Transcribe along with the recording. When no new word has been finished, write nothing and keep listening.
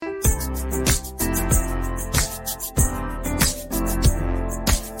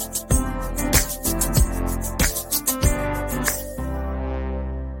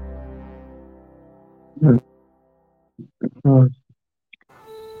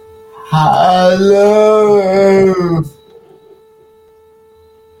Hello, Hello, everyone.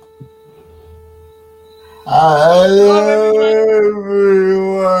 hello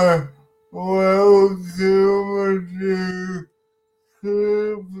everyone. Welcome to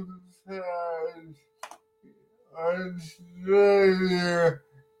Superstars Australia,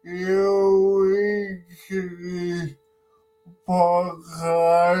 your weekly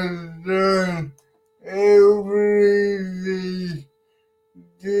podcast on everything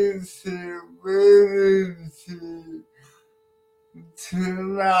disability.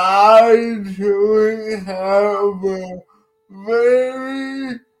 Tonight we have a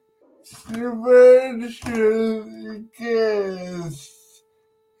very special guest,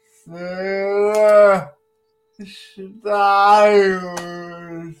 Sarah Stiles.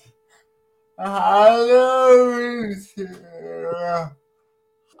 Hello, Sarah.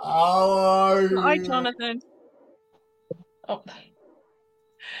 How are Hi, you? Jonathan. Oh,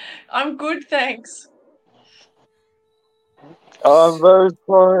 I'm good, thanks. I'm very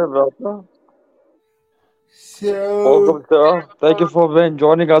sorry about that. So, Welcome, sir. Thank you for being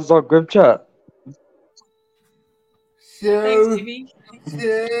joining us on group chat. Thanks, so, Ivy.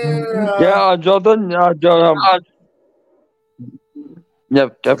 Sarah, Yeah, Jordan.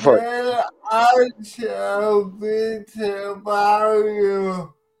 Yep, go for it. tell us a bit about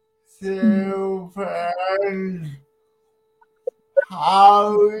yourself and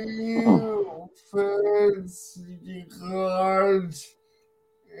how you first got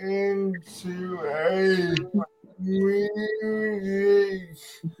into a music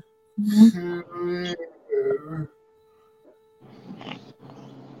career.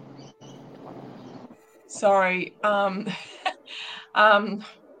 Sorry. Um,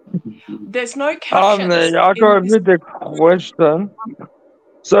 there's no captions I got in a this. bit of question.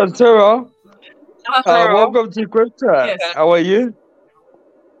 So, Sarah, welcome to group chat. Yes. How are you?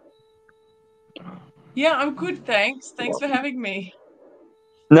 Yeah, I'm good, thanks. Thanks for having me.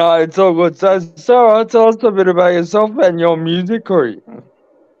 No, it's all good. So, Sarah, tell us a bit about yourself and your music career.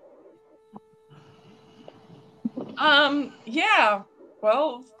 Yeah.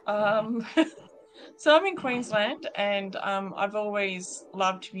 Well, so I'm in Queensland, and I've always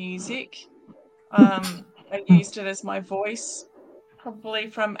loved music. I used it as my voice probably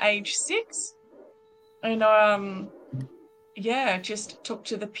from age 6, and yeah, just took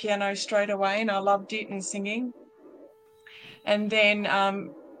to the piano straight away, and I loved it and singing. And then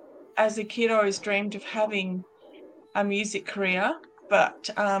as a kid, I always dreamed of having a music career, but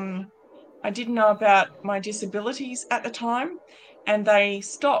I didn't know about my disabilities at the time, and they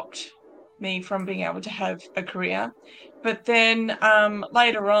stopped me from being able to have a career. But then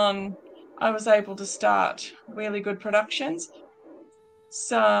later on, I was able to start really good productions,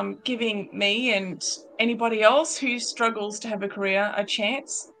 some giving me and anybody else who struggles to have a career a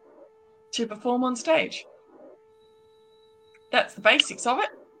chance to perform on stage. That's the basics of it.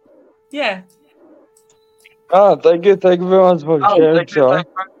 Yeah. Thank you very much for sharing, Sarah.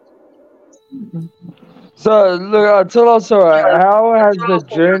 So, look, tell us, how has the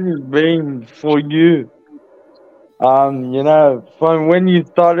journey been for you? From when you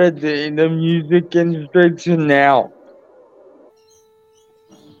started in the music industry to now.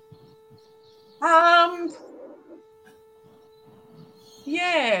 Um,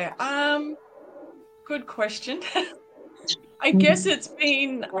 yeah. Good question. I guess it's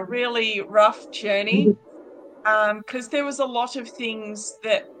been a really rough journey, because there was a lot of things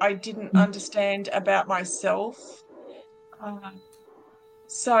that I didn't understand about myself. Uh,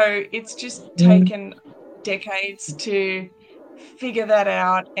 so it's just taken decades to figure that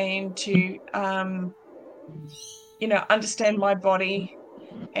out and to understand my body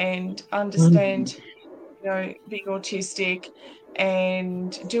and understand, being autistic,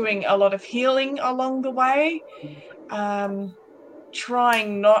 and doing a lot of healing along the way, um,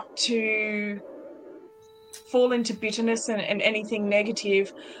 trying not to fall into bitterness and anything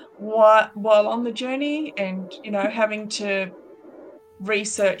negative while on the journey, and having to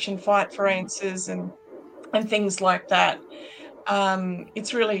research and fight for answers and things like that.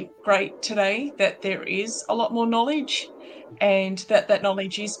 It's really great today that there is a lot more knowledge, and that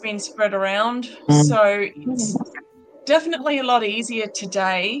knowledge is being spread around. So it's definitely a lot easier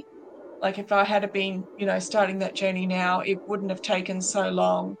today. Like if I had been, starting that journey now, it wouldn't have taken so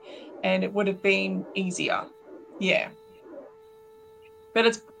long, and it would have been easier. Yeah. But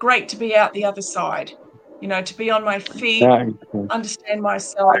it's great to be out the other side, to be on my feet, Yeah, understand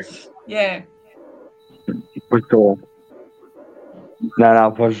myself. Yeah. for sure.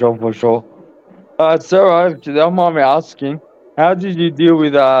 No, for sure, for sure. Sarah, if you don't mind me asking, how did you deal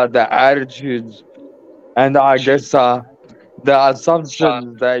with the attitudes and I guess the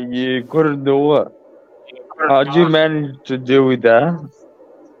assumption that you couldn't do it. How'd you manage to deal with that?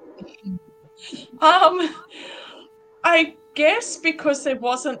 Um, I guess because there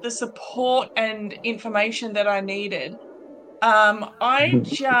wasn't the support and information that I needed, I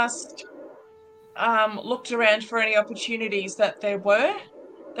just looked around for any opportunities that there were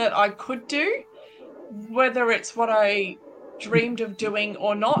that I could do, whether it's what I dreamed of doing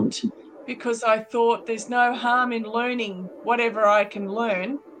or not, because I thought there's no harm in learning whatever I can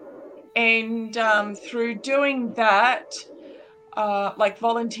learn. And through doing that, like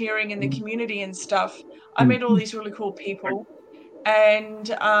volunteering in the community and stuff, I met all these really cool people.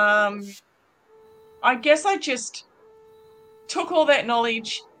 And I guess I just took all that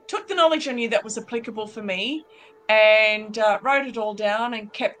knowledge, took the knowledge I knew that was applicable for me, and wrote it all down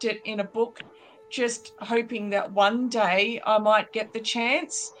and kept it in a book, just hoping that one day I might get the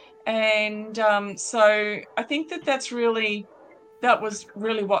chance. And so I think that that was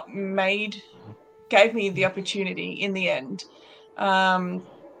really what gave me the opportunity in the end. Um,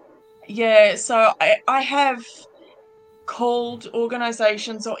 yeah, so I have called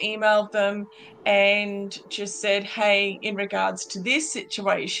organizations or emailed them and just said, hey, in regards to this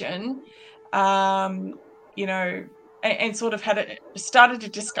situation, um, you know, and sort of started a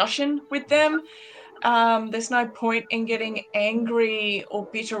discussion with them. There's no point in getting angry or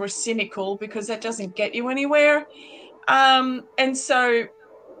bitter or cynical because that doesn't get you anywhere. And so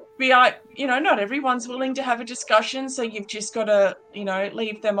not everyone's willing to have a discussion, so you've just got to,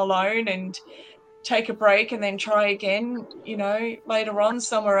 leave them alone and take a break and then try again, later on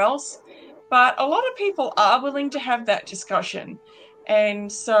somewhere else. But a lot of people are willing to have that discussion.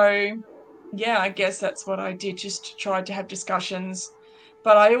 And so, yeah, I guess that's what I did, just tried to have discussions.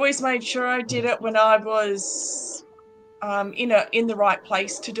 But I always made sure I did it when I was in the right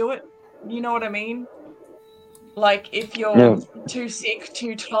place to do it. You know what I mean? Like if you're Yeah. too sick,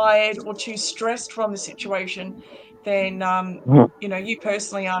 too tired, or too stressed from the situation, then you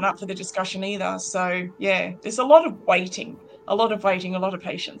personally aren't up for the discussion either. So yeah, there's a lot of waiting, a lot of waiting, a lot of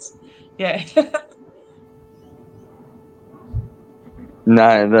patience. Yeah.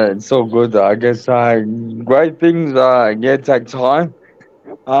 Nah, that's so good. I guess great things take time.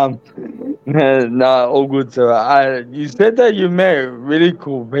 Um, nah, all good. So, you said that you met really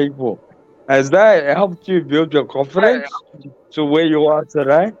cool people. Has that helped you build your confidence to where you are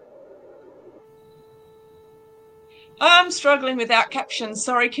today? I'm struggling without captions.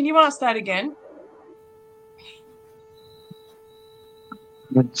 Sorry, can you ask that again?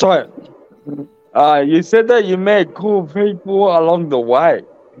 So, you said that you met cool people along the way.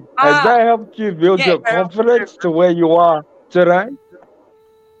 Has Ah, that helped you build yeah. your confidence to where you are today?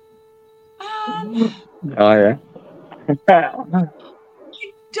 Um, Oh yeah. I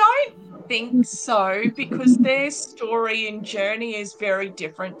don't think so because their story and journey is very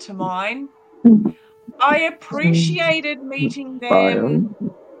different to mine. I appreciated meeting Oh them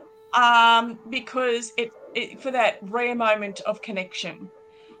yeah. because it for that rare moment of connection.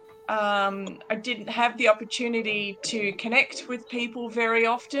 I didn't have the opportunity to connect with people very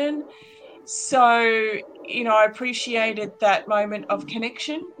often. So, I appreciated that moment of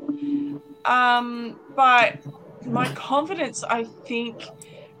connection. But my confidence, I think,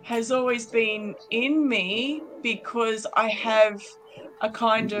 has always been in me because I have a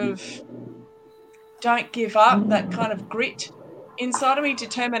kind of don't give up, that kind of grit inside of me,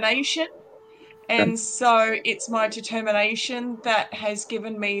 determination. And so it's my determination that has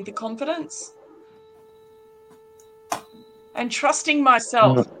given me the confidence and trusting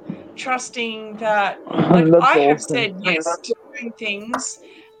myself, trusting that, like, That's I have awesome. said yes to doing things.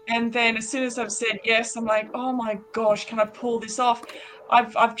 And then as soon as I've said yes, I'm like, oh my gosh, can I pull this off?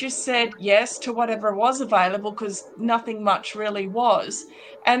 I've just said yes to whatever was available because nothing much really was.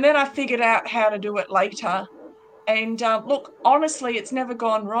 And then I figured out how to do it later. And look, honestly, it's never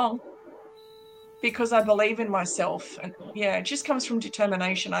gone wrong because I believe in myself. And yeah, it just comes from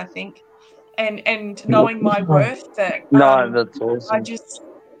determination, I think, and knowing my worth that No, that's I awesome. just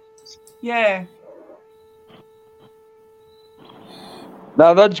yeah.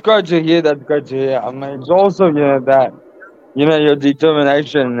 No, that's great to hear. That's great to hear. I mean, it's also that your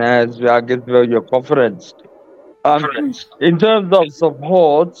determination has, I guess, built your confidence. In terms of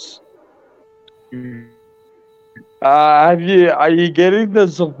supports, are you getting the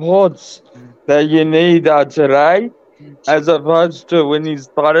supports that you need today, as opposed to when you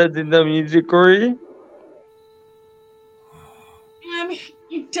started in the music career? Um,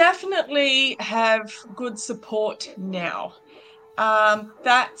 you definitely have good support now.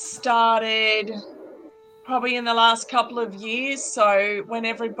 That started probably in the last couple of years. So when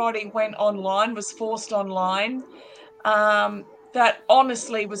everybody went online, was forced online, That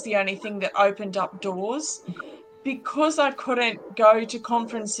honestly was the only thing that opened up doors. Because I couldn't go to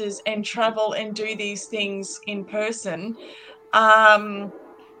conferences and travel and do these things in person,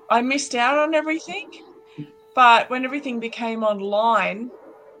 I missed out on everything. But when everything became online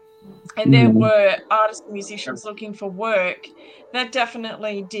and there Mm. were artists and musicians looking for work, that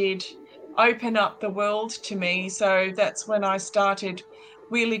definitely did open up the world to me. So that's when I started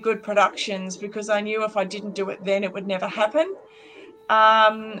Really Good Productions, because I knew if I didn't do it then, it would never happen.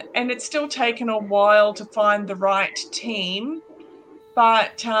 And it's still taken a while to find the right team,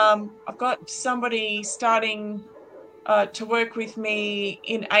 but I've got somebody starting to work with me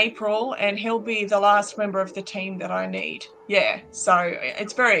in April, and he'll be the last member of the team that I need. Yeah, so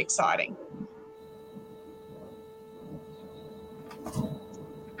it's very exciting.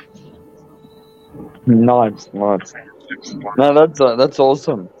 Nice, nice. No, that's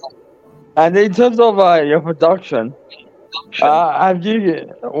awesome. And in terms of your production, have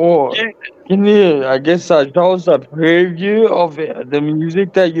you or can you, I guess, show us a preview of the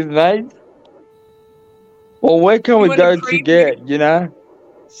music that you've made? Or where can You we want a go to preview? get,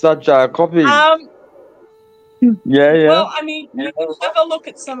 such copies? Um, Yeah, yeah. well, I mean, you can have a look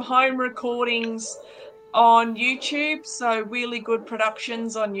at some home recordings on YouTube. So, Really Good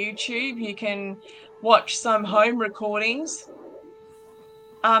Productions on YouTube. You can watch some home recordings.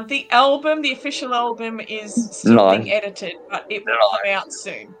 The official album is still being Nice. edited, but it will come out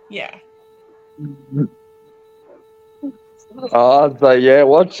soon. Yeah. So yeah,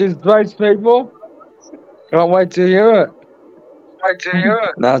 watch this space, people. Can't wait to hear it.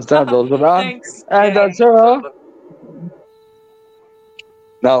 No, it sounds awesome, man. Thanks. And Yeah. Sarah,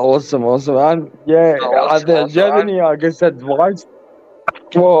 no, awesome, awesome, man. Yeah, do you have any, I guess, advice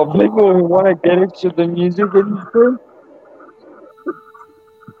for people who want to get into the music industry?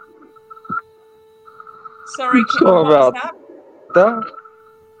 Sorry, Sure what was about that?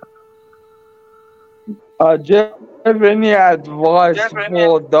 that. Do you have any advice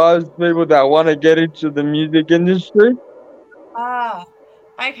for those people that want to get into the music industry? Ah,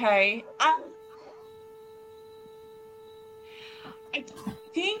 okay. I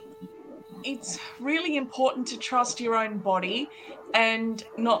think it's really important to trust your own body and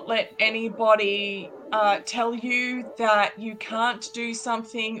not let anybody tell you that you can't do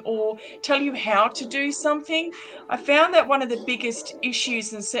something or tell you how to do something. I found that one of the biggest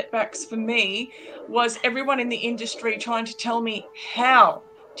issues and setbacks for me was everyone in the industry trying to tell me how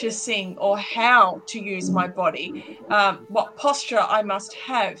to sing or how to use my body, what posture I must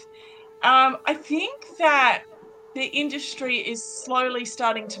have. I think that the industry is slowly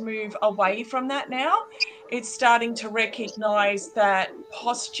starting to move away from that now. It's starting to recognize that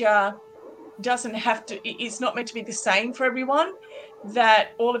posture doesn't have to, it's not meant to be the same for everyone, that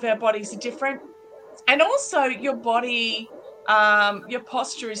all of our bodies are different. And also, your body, your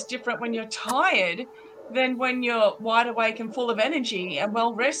posture is different when you're tired than when you're wide awake and full of energy and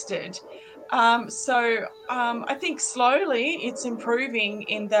well rested. I think slowly it's improving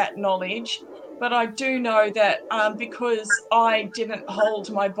in that knowledge. But I do know that because I didn't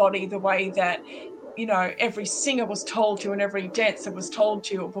hold my body the way that every singer was told to and every dancer was told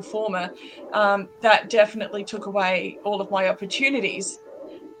to, or performer, that definitely took away all of my opportunities.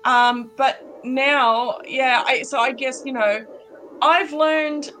 But now, yeah, so I guess, I've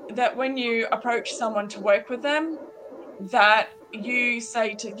learned that when you approach someone to work with them, that you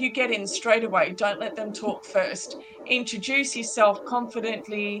get in straight away. Don't let them talk first. Introduce yourself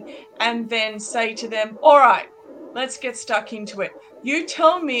confidently and then say to them, all right, let's get stuck into it. You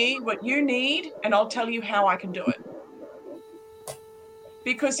tell me what you need and I'll tell you how I can do it.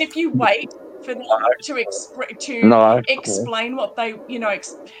 Because if you wait for them to No, that's cool. explain what they,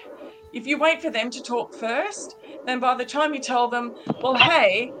 if you wait for them to talk first, then by the time you tell them, well,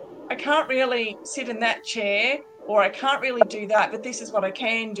 hey, I can't really sit in that chair or I can't really do that, but this is what I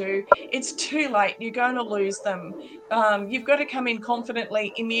can do, it's too late. You're going to lose them. You've got to come in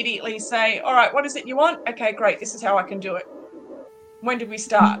confidently, immediately say, all right, what is it you want? Okay, great. This is how I can do it. When do we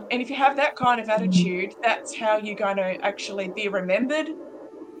start? And if you have that kind of attitude, that's how you're going to actually be remembered.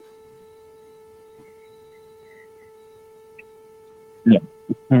 Yeah.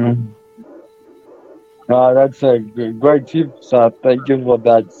 Mhm. That's a great tip. So thank you for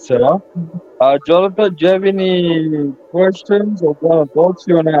that, Sarah. Jonathan, do you have any questions or thoughts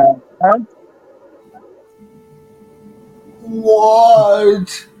you want to add?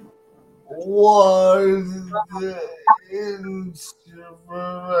 What was the inspiration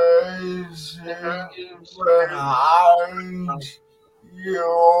behind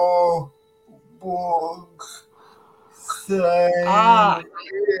your book saying Ah,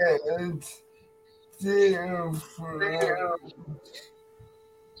 it different.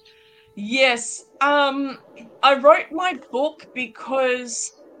 Yes. I wrote my book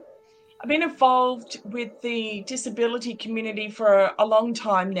because I've been involved with the disability community for a long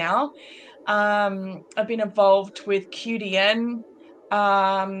time now. I've been involved with QDN.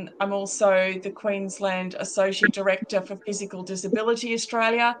 I'm also the Queensland Associate Director for Physical Disability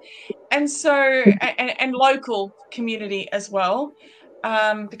Australia, and so and local community as well,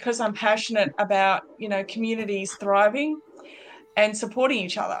 because I'm passionate about communities thriving and supporting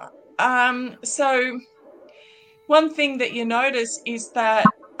each other. So one thing that you notice is that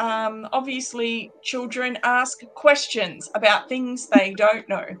obviously children ask questions about things they don't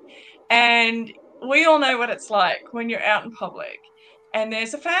know. And we all know what it's like when you're out in public and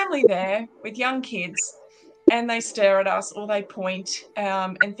there's a family there with young kids and they stare at us or they point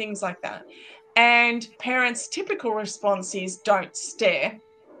and things like that. And parents' typical response is don't stare,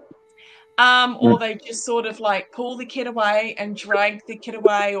 or they just sort of like pull the kid away and drag the kid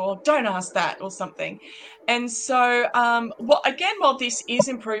away, or don't ask that, or something. And so, while this is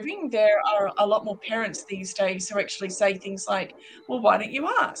improving, there are a lot more parents these days who actually say things like, well, why don't you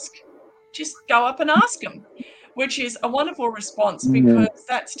ask? Just go up and ask them, which is a wonderful response because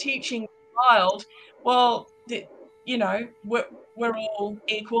that's teaching the child, well, we're all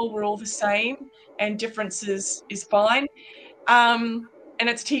equal, we're all the same, and differences is fine. And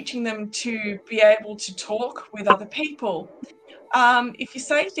it's teaching them to be able to talk with other people. If you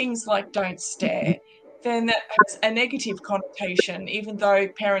say things like don't stare, then that has a negative connotation, even though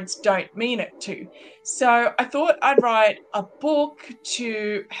parents don't mean it to. So I thought I'd write a book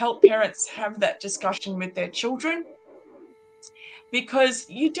to help parents have that discussion with their children, because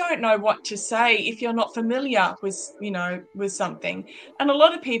you don't know what to say if you're not familiar with something. And a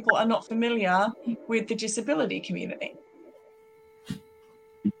lot of people are not familiar with the disability community.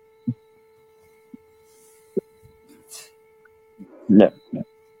 Yeah,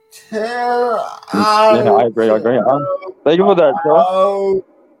 Tell yeah, I us agree. I agree. Thank you for that, sir. about,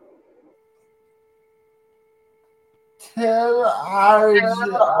 tell us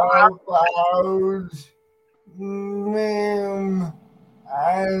about mem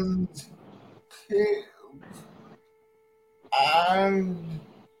and Pip and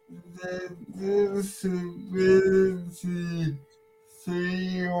the disability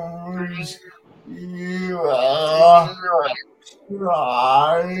themes you are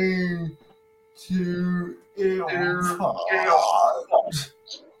trying to impart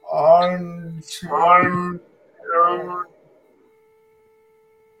on children.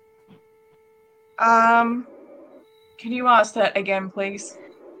 Um, can you ask that again, please?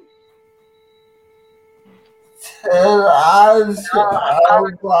 Tell us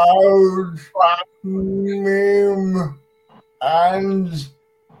about mem and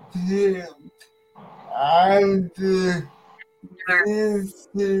Pip and the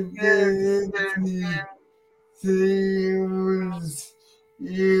disability themes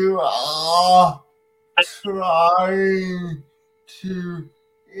you are trying to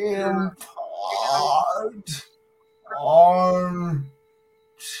impart on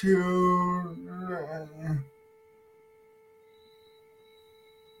children.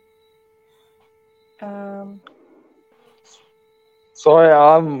 Um, Sorry,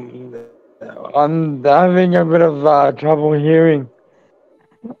 I'm having a bit of trouble hearing.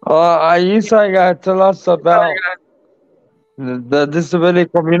 Are you saying tell us about the disability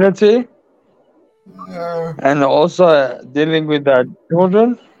community Uh, and also dealing with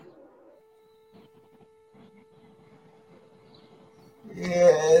children?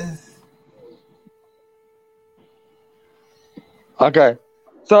 yes, Okay.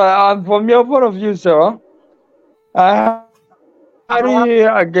 So, from your point of view, Sarah, how do you,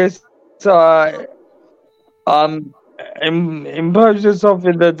 I guess, impose yourself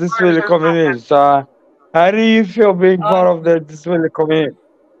in the disability community? So, how do you feel being part of the disability community?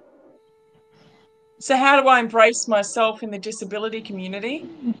 so how do I embrace myself in the disability community?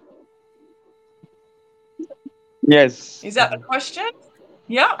 Yes. Is that the question?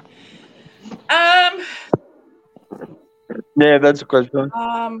 Yeah. Um, Yeah, that's a question.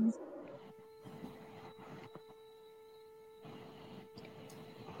 um,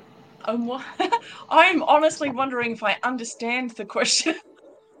 I'm, I'm honestly wondering if I understand the question.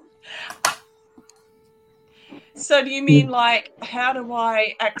 So do you mean like, how do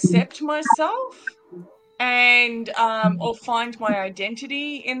I accept myself and or find my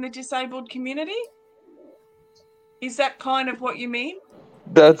identity in the disabled community? Is that kind of what you mean?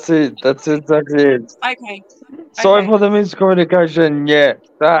 That's it. That's exactly it. Okay. Sorry Okay. for the miscommunication. Yeah,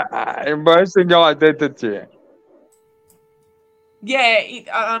 embracing your identity.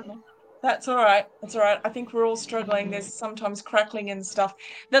 Yeah. That's all right. That's all right. I think we're all struggling. There's sometimes crackling and stuff.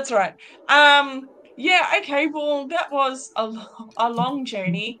 That's all right. Yeah, okay. Well, that was a long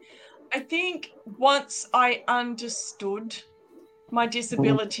journey. I think once I understood my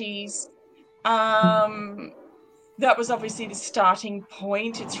disabilities, um, that was obviously the starting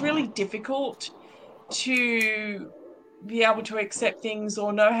point. It's really difficult to be able to accept things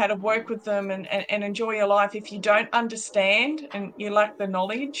or know how to work with them and enjoy your life if you don't understand and you lack the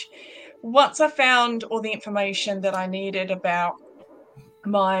knowledge. Once I found all the information that I needed about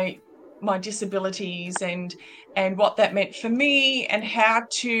my my disabilities and what that meant for me and how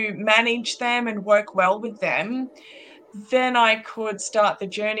to manage them and work well with them, then I could start the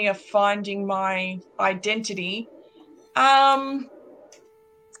journey of finding my identity. um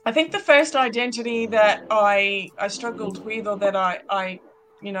I think the first identity that I struggled with, or that I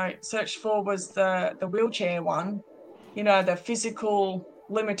searched for, was the wheelchair one. The physical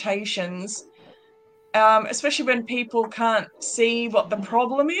limitations, especially when people can't see what the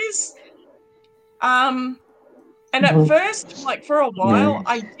problem is. Um, and at first, like for a Yeah. while,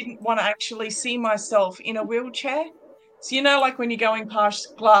 I didn't want to actually see myself in a wheelchair. So like when you're going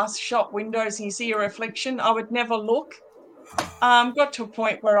past glass shop windows and you see your reflection, I would never look. Got to a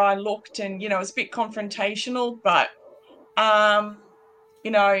point where I looked, and it was a bit confrontational, but um,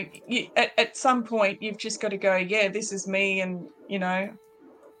 at some point you've just got to go, yeah, this is me, and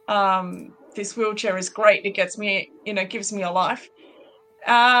this wheelchair is great. It gets me, gives me a life.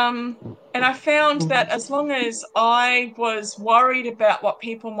 And I found that as long as I was worried about what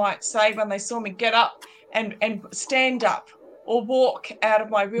people might say when they saw me get up and stand up or walk out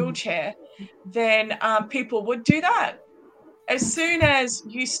of my wheelchair, then people would do that. As soon as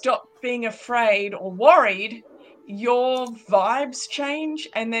you stop being afraid or worried, your vibes change,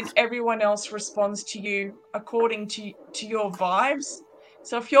 and then everyone else responds to you according to your vibes.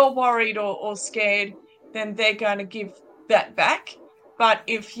 So if you're worried or scared, then they're going to give that back. But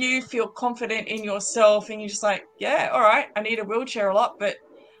if you feel confident in yourself and you're just like, yeah, all right, I need a wheelchair a lot, but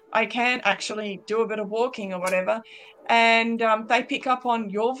I can actually do a bit of walking or whatever, and they pick up on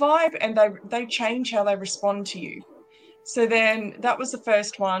your vibe, and they change how they respond to you. So then that was the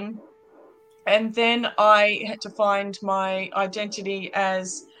first one. And then I had to find my identity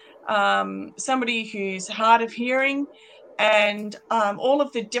as somebody who's hard of hearing, and all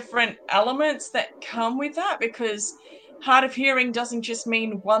of the different elements that come with that, because hard of hearing doesn't just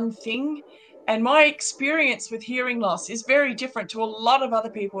mean one thing. And my experience with hearing loss is very different to a lot of other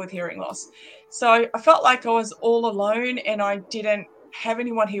people with hearing loss. So I felt like I was all alone and I didn't have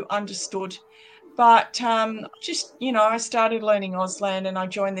anyone who understood. But just, I started learning Auslan and I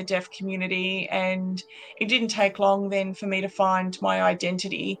joined the deaf community, and it didn't take long then for me to find my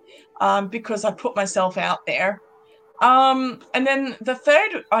identity, because I put myself out there. And then the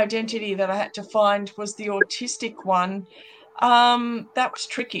third identity that I had to find was the autistic one. That was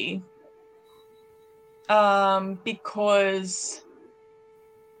tricky, because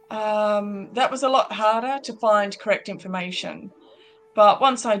that was a lot harder to find correct information. But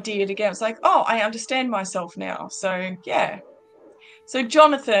once I did, again, it's like, oh, I understand myself now. So yeah. So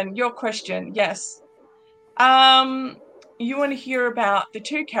Jonathan, your question, yes. Um, you want to hear about the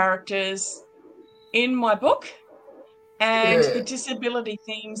two characters in my book and the Yeah. disability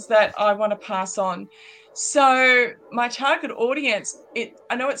themes that I want to pass on. So my target audience,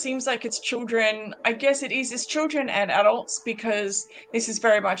 I know it seems like it's children. I guess it is. It's children and adults, because this is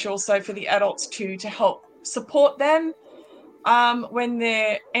very much also for the adults too, to help support them when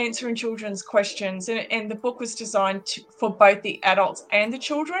they're answering children's questions. And the book was designed for both the adults and the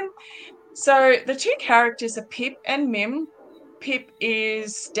children. So the two characters are Pip and Mim. Pip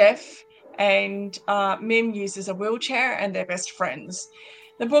is deaf, and Mim uses a wheelchair, and they're best friends.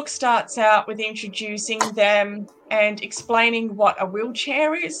 The book starts out with introducing them and explaining what a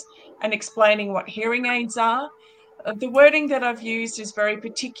wheelchair is and explaining what hearing aids are. The wording that I've used is very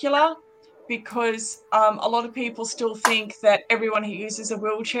particular, because a lot of people still think that everyone who uses a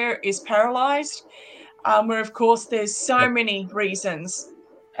wheelchair is paralyzed, where of course there's so many reasons.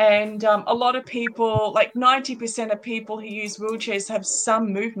 And a lot of people, like 90% of people who use wheelchairs, have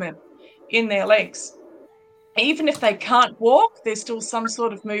some movement in their legs. Even if they can't walk, there's still some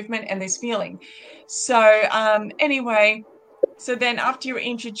sort of movement and there's feeling. So anyway, so then after you're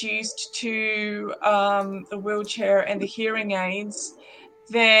introduced to the wheelchair and the hearing aids,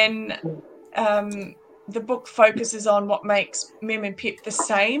 then the book focuses on what makes Mim and Pip the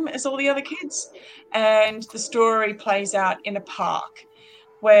same as all the other kids. And the story plays out in a park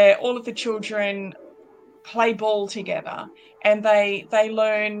where all of the children play ball together, and they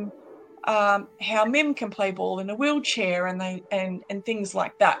learn how Mim can play ball in a wheelchair, and things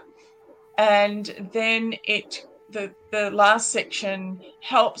like that. and then the last section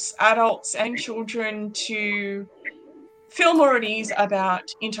helps adults and children to feel more at ease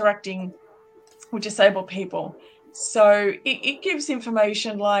about interacting with disabled people. So it gives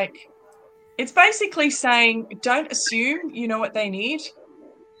information like, it's basically saying, don't assume you know what they need.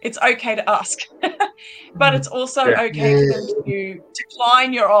 It's okay to ask, but it's also Yeah. okay for them to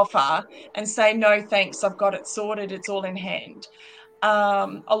decline your offer and say, no, thanks, I've got it sorted, it's all in hand.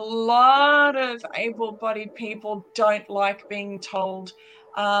 A lot of able-bodied people don't like being told,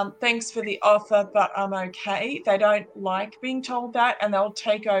 thanks for the offer, but I'm okay. They don't like being told that, and they'll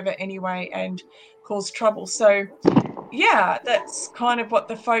take over anyway and cause trouble. So yeah, that's kind of what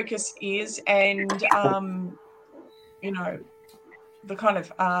the focus is. And you know, the kind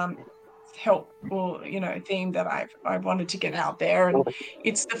of help or theme that I wanted to get out there. And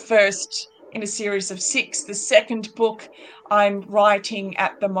it's the first in a series of 6. The second book I'm writing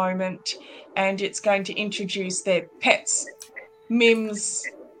at the moment, and it's going to introduce their pets. Mim's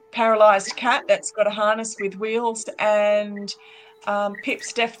paralyzed cat that's got a harness with wheels, and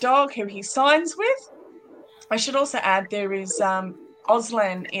Pip's deaf dog who he signs with. I should also add there is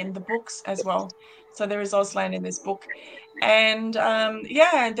Auslan in the books as well. So there is Auslan in this book. And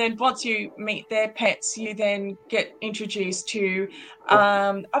yeah, and then once you meet their pets, you then get introduced to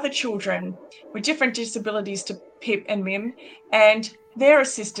other children with different disabilities to Pip and Mim and their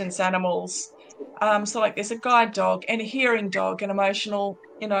assistance animals. So like there's a guide dog and a hearing dog, an emotional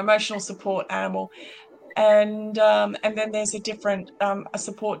support animal, and then there's a different a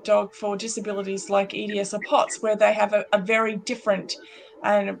support dog for disabilities like EDS or POTS, where they have a very different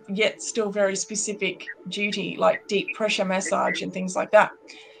and yet still very specific duty, like deep pressure massage and things like that.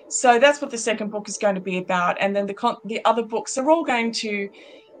 So that's what the second book is going to be about. And then the other books are all going to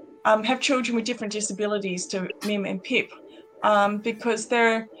have children with different disabilities to Mim and Pip, because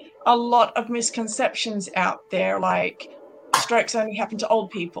there are a lot of misconceptions out there, like strokes only happen to old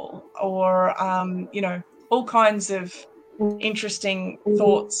people, or all kinds of interesting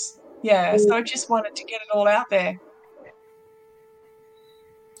thoughts. Yeah, so I just wanted to get it all out there.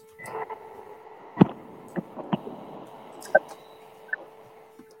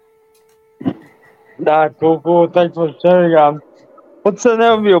 Nah, cool, cool. Thanks for sharing. What's the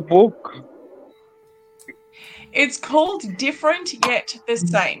name of your book? It's called Different Yet the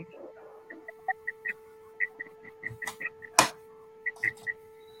Same.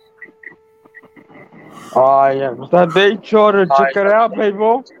 Yeah. So be sure to check it out,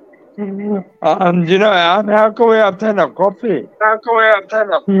 people. How can we obtain a copy? How can we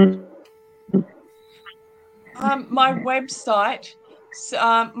obtain a? My website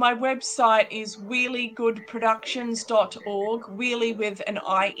is wheeliegoodproductions.org, Wheelie with an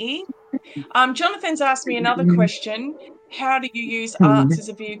IE. Jonathan's asked me another question. How do you use arts as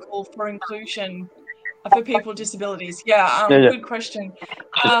a vehicle for inclusion for people with disabilities? Yeah, Yeah, yeah. good question.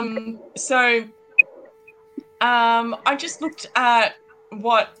 So I just looked at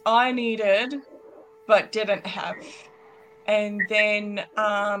what I needed but didn't have. And then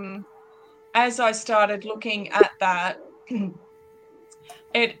as I started looking at that,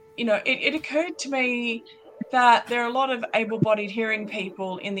 it occurred to me that there are a lot of able-bodied hearing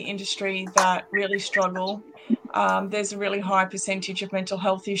people in the industry that really struggle. There's a really high percentage of mental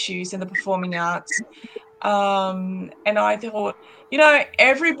health issues in the performing arts. And I thought,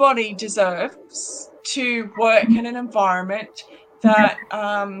 everybody deserves to work in an environment that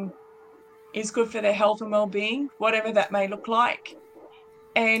is good for their health and well-being, whatever that may look like.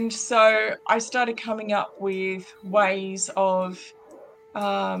 And so I started coming up with ways of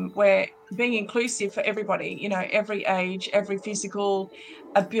where being inclusive for everybody, every age, every physical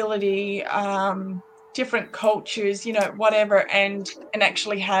ability, different cultures, whatever, and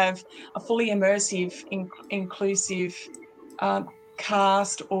actually have a fully immersive, inclusive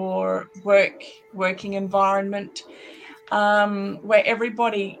cast or working environment, where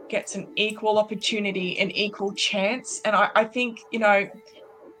everybody gets an equal opportunity, an equal chance. And I think,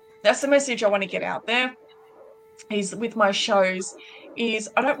 that's the message I want to get out there is with my shows is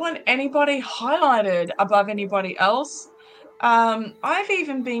I don't want anybody highlighted above anybody else. I've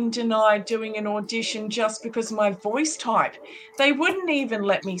even been denied doing an audition just because of my voice type. They wouldn't even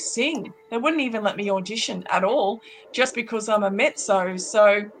let me sing. They wouldn't even let me audition at all just because I'm a mezzo.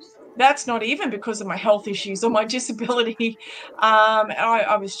 So that's not even because of my health issues or my disability.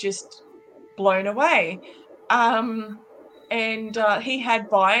 I was just blown away. And he had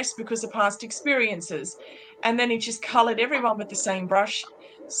bias because of past experiences. And then he just coloured everyone with the same brush.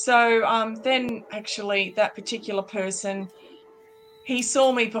 So then actually that particular person, he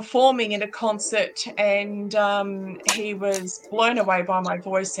saw me performing in a concert, and he was blown away by my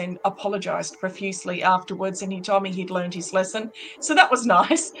voice and apologized profusely afterwards, and he told me he'd learned his lesson. So that was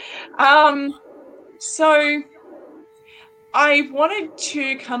nice. So I wanted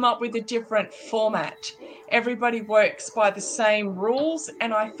to come up with a different format. Everybody works by the same rules,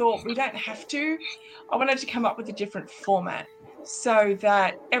 and I thought we don't have to. I wanted to come up with a different format so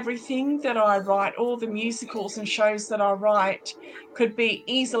that everything that I write, all the musicals and shows that I write, could be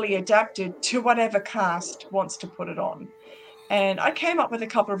easily adapted to whatever cast wants to put it on. And I came up with a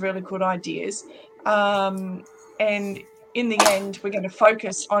couple of really good ideas. And in the end, we're going to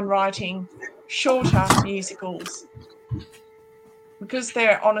focus on writing shorter musicals because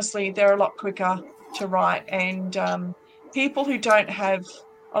they're a lot quicker to write, and people who don't have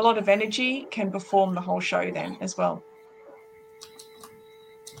a lot of energy can perform the whole show then as well.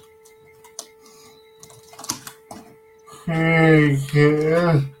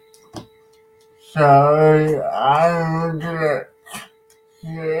 Okay. Sorry, I'm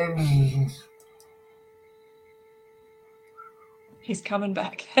He's coming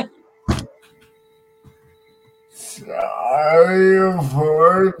back. sorry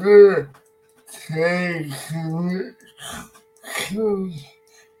for the technical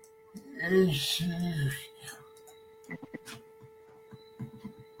issues.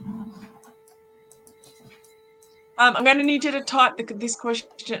 I'm going to need you to type this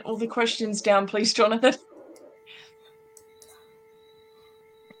question, all the questions down, please, Jonathan.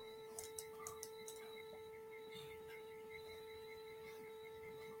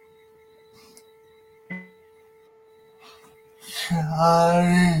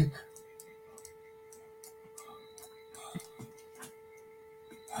 Sorry.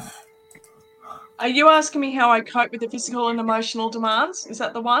 Are you asking me how I cope with the physical and emotional demands? Is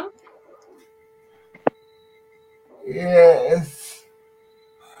that the one? Yes.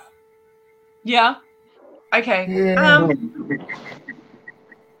 Yeah. Okay. Yeah.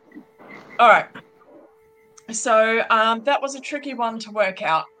 All right. So that was a tricky one to work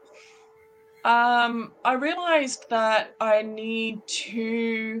out. I realized that I need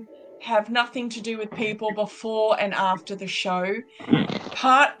to have nothing to do with people before and after the show.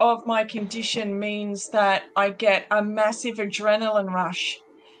 Part of my condition means that I get a massive adrenaline rush,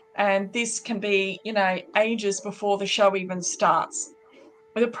 and this can be, ages before the show even starts.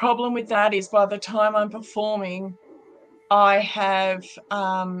 But the problem with that is by the time I'm performing, I have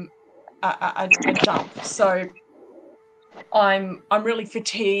a dump. So I'm really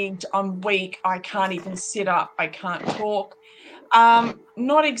fatigued, I'm weak, I can't even sit up, I can't talk.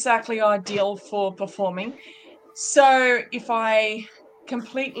 Not exactly ideal for performing. So if I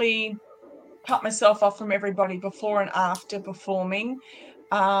completely cut myself off from everybody before and after performing,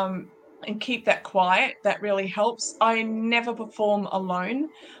 and keep that quiet, that really helps. I never perform alone.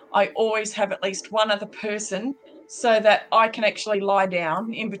 I always have at least one other person so that I can actually lie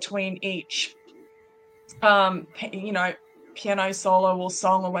down in between each piano solo or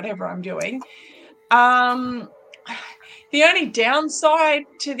song or whatever I'm doing. The only downside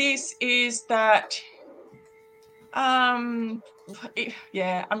to this is that I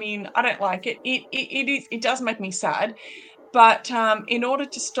don't like it. It does make me sad, but in order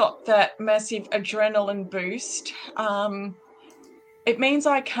to stop that massive adrenaline boost, it means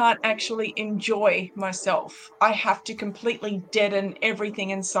I can't actually enjoy myself. I have to completely deaden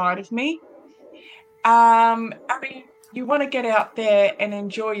everything inside of me. You want to get out there and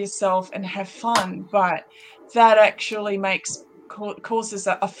enjoy yourself and have fun, but that actually causes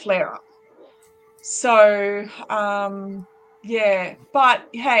a flare up. So, yeah, but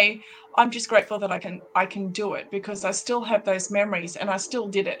hey, I'm just grateful that I can do it because I still have those memories and I still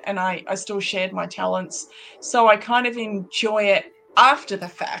did it and I still shared my talents. So I kind of enjoy it after the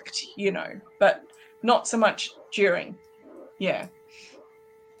fact, but not so much during. Yeah.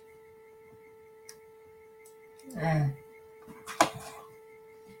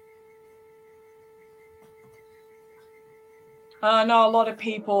 I know a lot of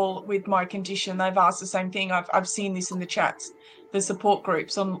people with my condition, they've asked the same thing. I've seen this in the chats, the support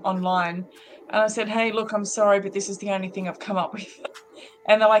groups online. And I said, hey, look, I'm sorry, but this is the only thing I've come up with.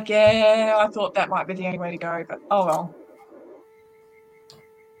 And they're like, yeah, I thought that might be the only way to go, but oh well.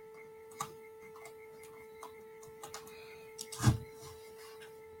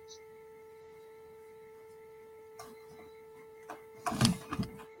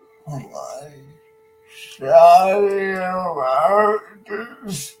 Sorry about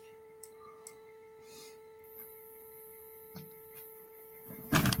this.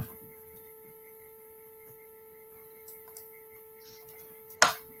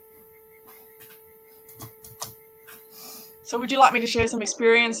 So would you like me to share some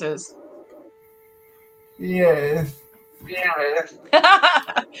experiences? Yes.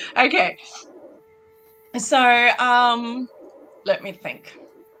 Okay. So let me think.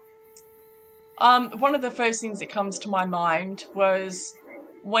 One of the first things that comes to my mind was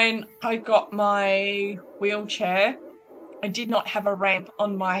when I got my wheelchair, I did not have a ramp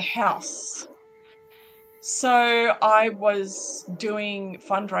on my house. So I was doing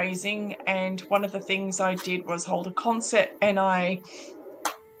fundraising, and one of the things I did was hold a concert, and I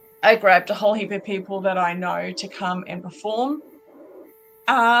grabbed a whole heap of people that I know to come and perform.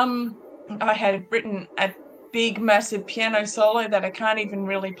 I had written a big, massive piano solo that I can't even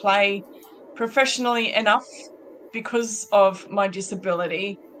really play professionally enough because of my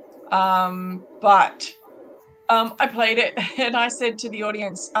disability. But I played it, and I said to the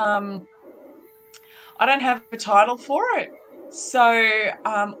audience, I don't have a title for it. So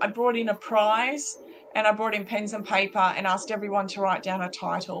I brought in a prize, and I brought in pens and paper and asked everyone to write down a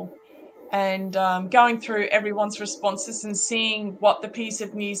title. And going through everyone's responses and seeing what the piece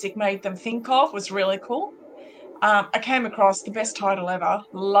of music made them think of was really cool. I came across the best title ever,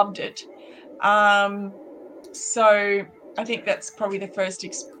 loved it. So I think that's probably the first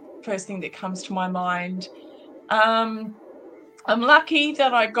thing that comes to my mind. Um, I'm lucky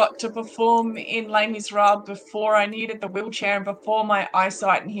that I got to perform in Les Miserables before I needed the wheelchair and before my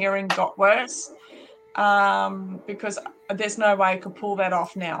eyesight and hearing got worse, because there's no way I could pull that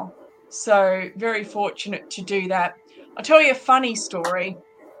off now. So very fortunate to do that. I'll tell you a funny story.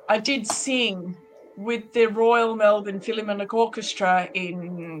 I did sing with the Royal Melbourne Philharmonic Orchestra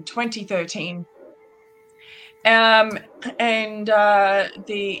in 2013. And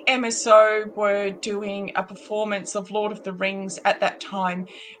the MSO were doing a performance of Lord of the Rings at that time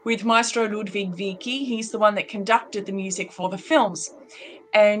with Maestro Ludwig Vicky. He's the one that conducted the music for the films.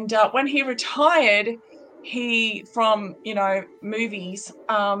 And when he retired, from movies,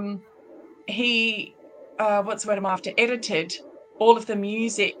 he what's the word I'm after? Edited all of the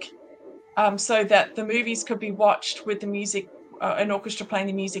music, so that the movies could be watched with the music, an orchestra playing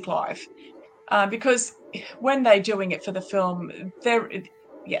the music live. Because when they're doing it for the film,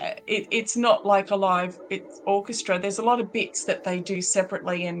 it's not like a live orchestra. There's a lot of bits that they do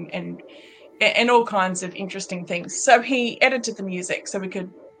separately, and all kinds of interesting things. So he edited the music so we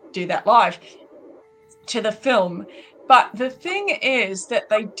could do that live to the film. But the thing is that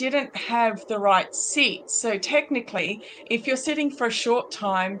they didn't have the right seats. So technically, if you're sitting for a short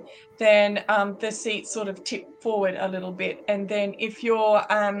time, then the seats sort of tip forward a little bit. And then if you're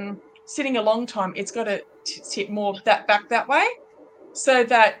sitting a long time, it's got to tip more back that way, so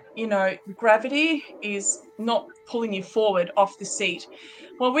that gravity is not pulling you forward off the seat.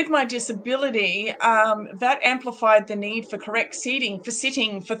 Well, with my disability, that amplified the need for correct seating for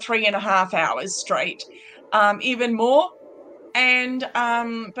sitting for 3.5 hours straight, even more. And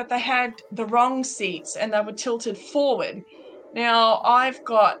but they had the wrong seats, and they were tilted forward. Now, I've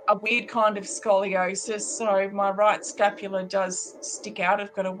got a weird kind of scoliosis, so my right scapula does stick out.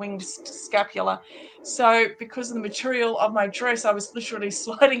 I've got a winged scapula. So because of the material of my dress, I was literally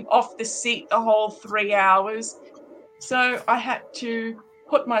sliding off the seat the whole 3 hours. So I had to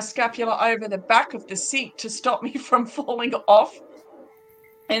put my scapula over the back of the seat to stop me from falling off.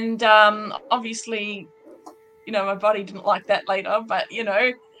 And obviously, my body didn't like that later, but you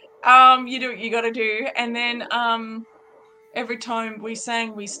do what you got to do. And then every time we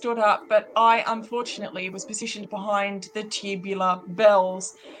sang, we stood up, but I unfortunately was positioned behind the tubular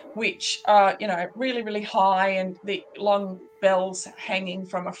bells, which are, really, really high, and the long bells hanging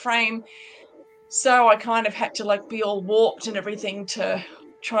from a frame. So I kind of had to be all warped and everything to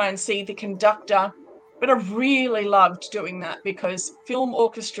try and see the conductor. But I really loved doing that because film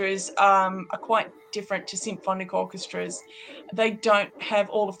orchestras are quite different to symphonic orchestras. They don't have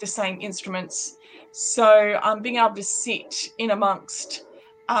all of the same instruments. So being able to sit in amongst,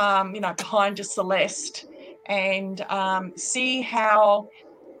 behind a celeste, and see how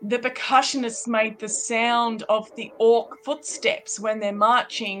the percussionists made the sound of the orc footsteps when they're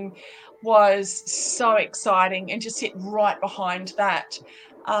marching was so exciting, and to sit right behind that.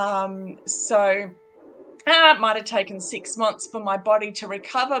 So it might have taken 6 months for my body to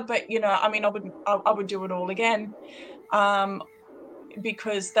recover, but I would do it all again,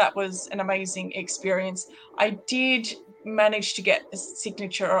 because that was an amazing experience. I did manage to get a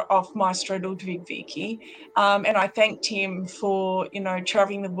signature of Maestro Ludwig Vicky, and I thanked him for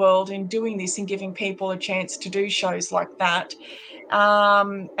traveling the world and doing this and giving people a chance to do shows like that.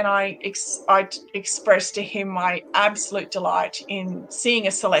 And I expressed to him my absolute delight in seeing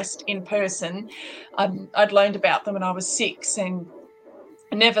a Celeste in person. I'd learned about them when I was 6, and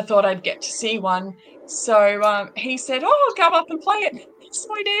I never thought I'd get to see one. So he said, "Oh, come up and play it."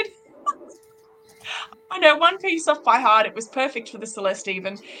 So I did. I know one piece off by heart. It was perfect for the Celeste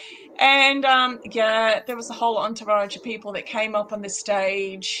even. And yeah, there was a whole entourage of people that came up on the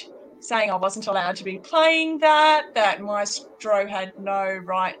stage saying I wasn't allowed to be playing that Maestro had no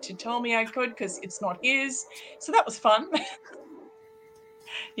right to tell me I could because it's not his. So that was fun.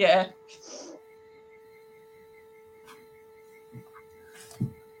 Yeah.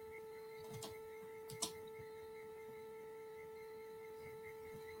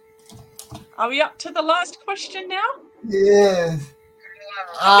 Are we up to the last question now? Yes.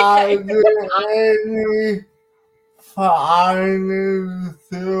 Are Okay. there any final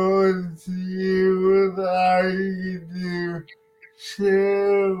thoughts you would like to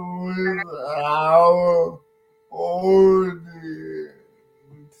share with our audience?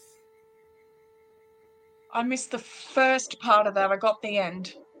 I missed the first part of that. I got the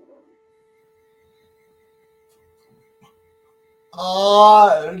end.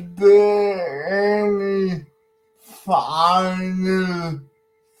 Are there any final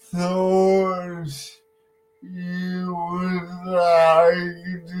thoughts you would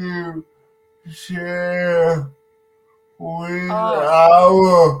like to share with Oh,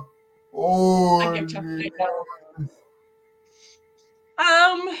 our I get to. audience?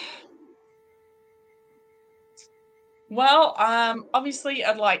 Um, Well, obviously,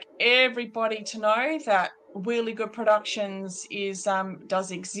 I'd like everybody to know that Really Good Productions is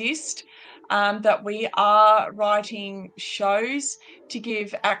does exist. That we are writing shows to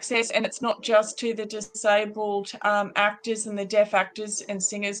give access, and it's not just to the disabled actors and the deaf actors and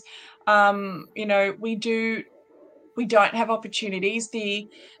singers. You know, we don't have opportunities. The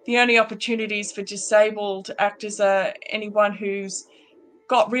only opportunities for disabled actors are anyone who's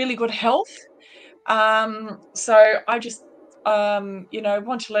got really good health. So I just you know,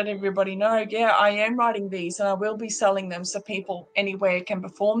 want to let everybody know, yeah, I am writing these and I will be selling them so people anywhere can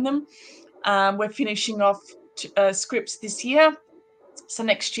perform them. We're finishing off scripts this year, so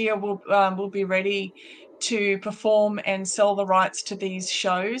next year we'll be ready to perform and sell the rights to these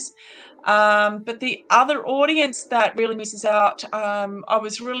shows. But the other audience that really misses out, I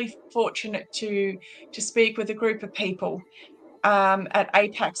was really fortunate to speak with a group of people at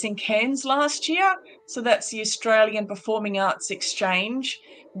APAX in Cairns last year. So that's the Australian Performing Arts Exchange,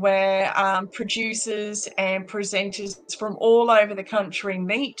 where producers and presenters from all over the country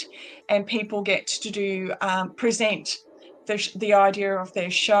meet, and people get to do present the idea of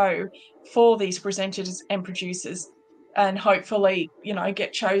their show for these presenters and producers, and hopefully, you know,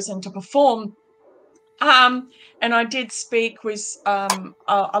 get chosen to perform. um, and I did speak with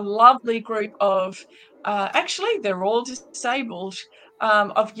a lovely group of, actually, they're all disabled,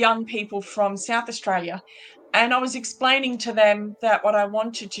 of young people from South Australia. And I was explaining to them that what I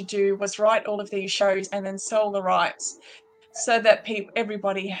wanted to do was write all of these shows and then sell the rights so that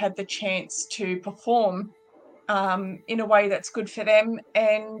everybody had the chance to perform in a way that's good for them.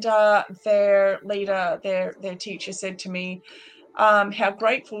 And their leader, their teacher said to me, how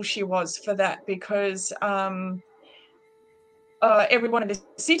grateful she was for that, because everyone in the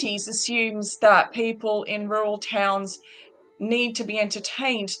cities assumes that people in rural towns need to be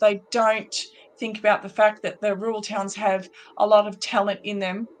entertained. They don't think about the fact that the rural towns have a lot of talent in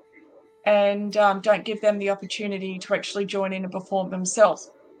them, and don't give them the opportunity to actually join in and perform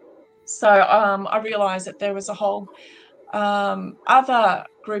themselves. So I realised that there was a whole other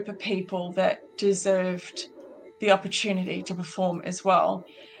group of people that deserved the opportunity to perform as well.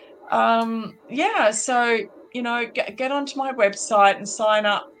 Yeah, so, you know, get onto my website and sign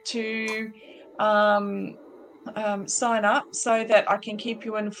up to um, sign up so that I can keep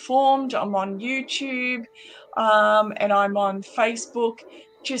you informed. I'm on YouTube, and I'm on Facebook.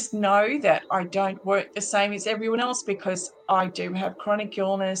 Just know that I don't work the same as everyone else because I do have chronic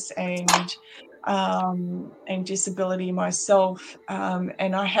illness and disability myself,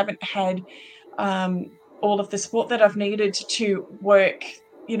 and I haven't had um, all of the support that I've needed to work,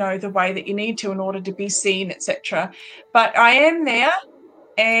 you know, the way that you need to in order to be seen, etc. But I am there,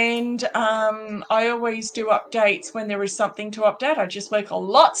 and I always do updates when there is something to update. I just work a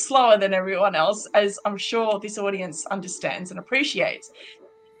lot slower than everyone else, as I'm sure this audience understands and appreciates.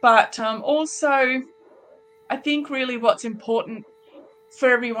 But also, I think really what's important for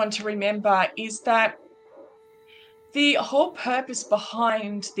everyone to remember is that the whole purpose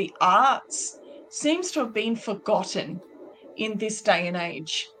behind the arts seems to have been forgotten in this day and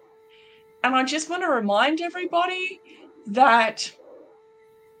age. And I just want to remind everybody that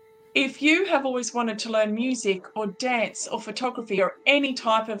if you have always wanted to learn music or dance or photography or any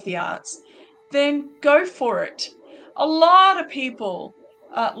type of the arts, then go for it. A lot of people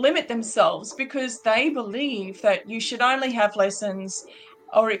limit themselves because they believe that you should only have lessons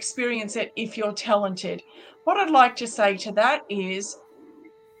or experience it if you're talented. What I'd like to say to that is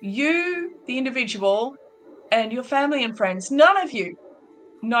you, the individual, and your family and friends, none of you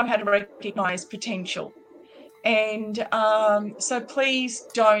know how to recognize potential. And so please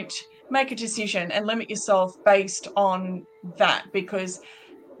don't make a decision and limit yourself based on that, because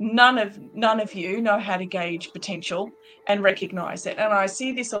none of you know how to gauge potential and recognize it. And I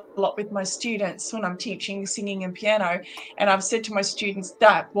see this a lot with my students when I'm teaching singing and piano, and I've said to my students,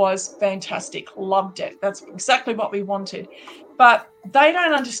 that was fantastic, loved it, that's exactly what we wanted. But they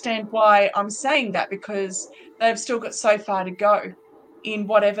don't understand why I'm saying that, because they've still got so far to go in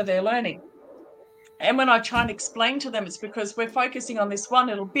whatever they're learning. And when I try and explain to them, it's because we're focusing on this one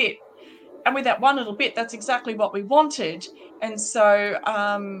little bit, and with that one little bit, that's exactly what we wanted. And so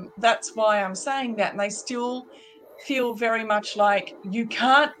that's why I'm saying that. And they still feel very much like you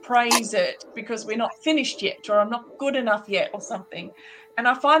can't praise it because we're not finished yet, or I'm not good enough yet, or something. And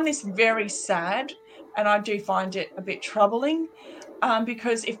I find this very sad, and I do find it a bit troubling,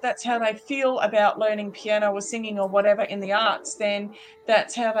 because if that's how they feel about learning piano or singing or whatever in the arts, then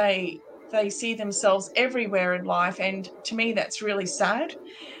that's how they see themselves everywhere in life. And to me, that's really sad.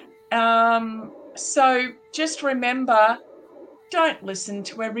 So just remember, don't listen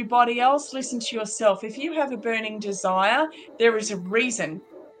to everybody else, listen to yourself. If you have a burning desire, there is a reason.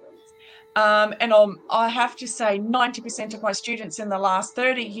 And I have to say 90% of my students in the last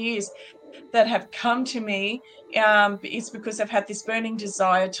 30 years that have come to me is because they've had this burning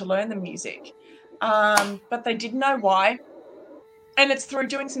desire to learn the music. But they didn't know why. And it's through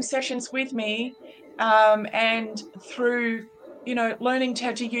doing some sessions with me, and through learning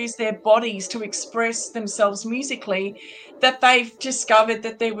how to use their bodies to express themselves musically, that they've discovered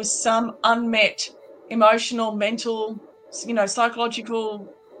that there was some unmet emotional, mental,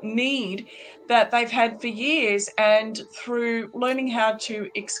 psychological need that they've had for years. And through learning how to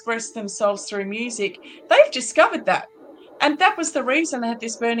express themselves through music, they've discovered that. And that was the reason they had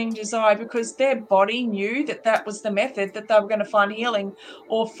this burning desire, because their body knew that that was the method that they were going to find healing,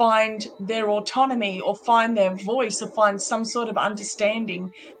 or find their autonomy, or find their voice, or find some sort of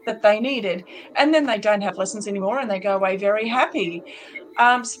understanding that they needed. And then they don't have lessons anymore, and they go away very happy.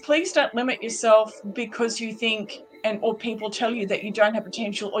 So please don't limit yourself because you think, or people tell you that you don't have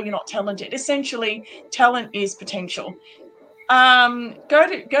potential or you're not talented. Essentially, talent is potential. Go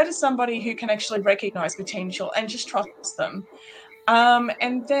to somebody who can actually recognize potential and just trust them.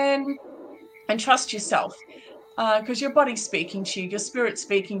 And trust yourself, because your body's speaking to you, your spirit's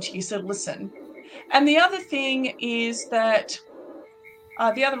speaking to you, so listen. And the other thing is that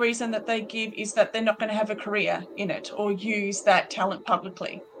the other reason that they give is that they're not going to have a career in it or use that talent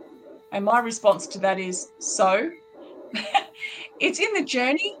publicly. And my response to that is, so it's in the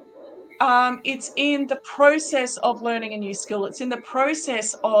journey. It's in the process of learning a new skill. It's in the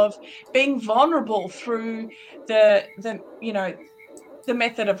process of being vulnerable through the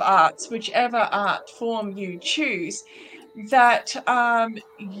method of arts, whichever art form you choose, that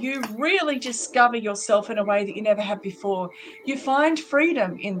you really discover yourself in a way that you never have before. You find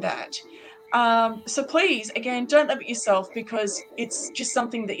freedom in that. So please, again, don't limit yourself because it's just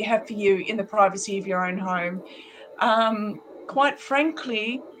something that you have for you in the privacy of your own home. Quite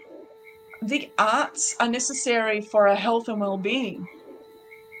frankly, the arts are necessary for our health and well-being,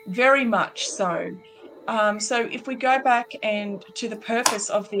 very much so. So if we go back and to the purpose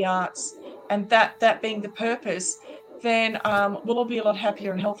of the arts, and that being the purpose, then we'll all be a lot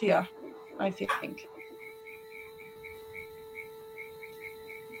happier and healthier, I think.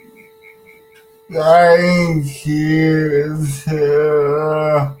 Thank you,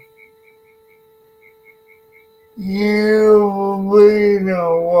 Sarah. You've been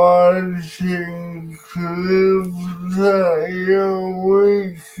watching clips of your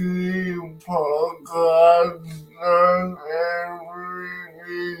weekly podcast on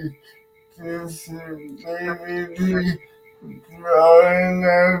every disability. Join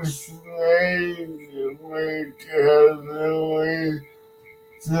us next because we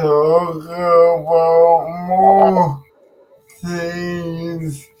talk about more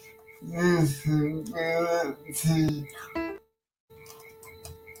things disability